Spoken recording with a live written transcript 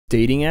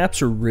Dating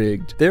apps are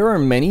rigged. There are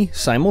many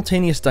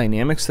simultaneous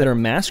dynamics that are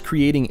mass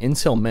creating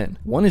incel men.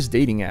 One is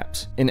dating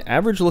apps. An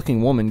average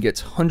looking woman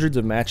gets hundreds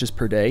of matches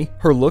per day.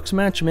 Her looks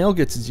match male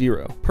gets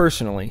 0.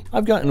 Personally,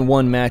 I've gotten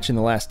 1 match in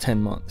the last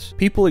 10 months.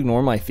 People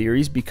ignore my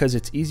theories because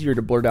it's easier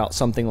to blurt out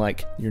something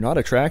like, "You're not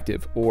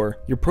attractive," or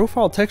 "Your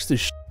profile text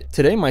is shit."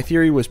 Today my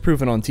theory was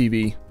proven on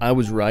TV. I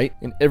was right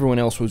and everyone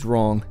else was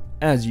wrong.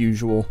 As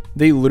usual.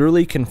 They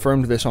literally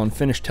confirmed this on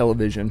Finnish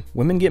television.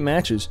 Women get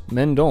matches,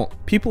 men don't.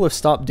 People have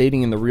stopped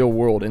dating in the real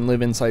world and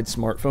live inside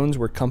smartphones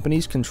where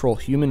companies control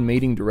human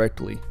mating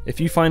directly. If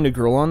you find a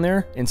girl on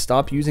there and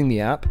stop using the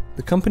app,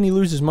 the company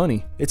loses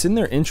money. It's in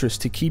their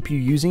interest to keep you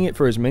using it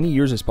for as many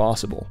years as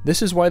possible.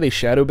 This is why they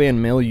shadow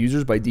ban male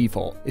users by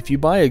default. If you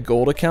buy a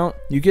gold account,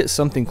 you get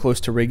something close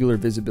to regular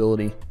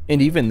visibility.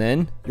 And even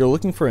then, you're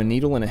looking for a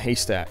needle in a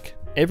haystack.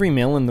 Every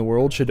male in the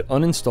world should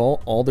uninstall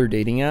all their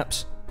dating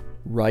apps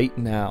right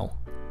now.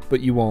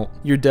 But you won't.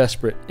 You're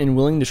desperate and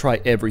willing to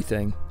try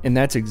everything. And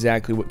that's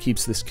exactly what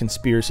keeps this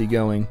conspiracy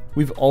going.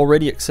 We've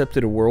already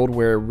accepted a world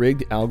where a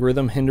rigged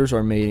algorithm hinders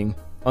our mating.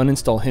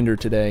 Uninstall Hinder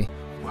today.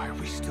 Why are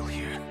we still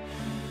here?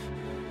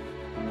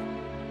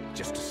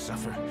 Just to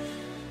suffer?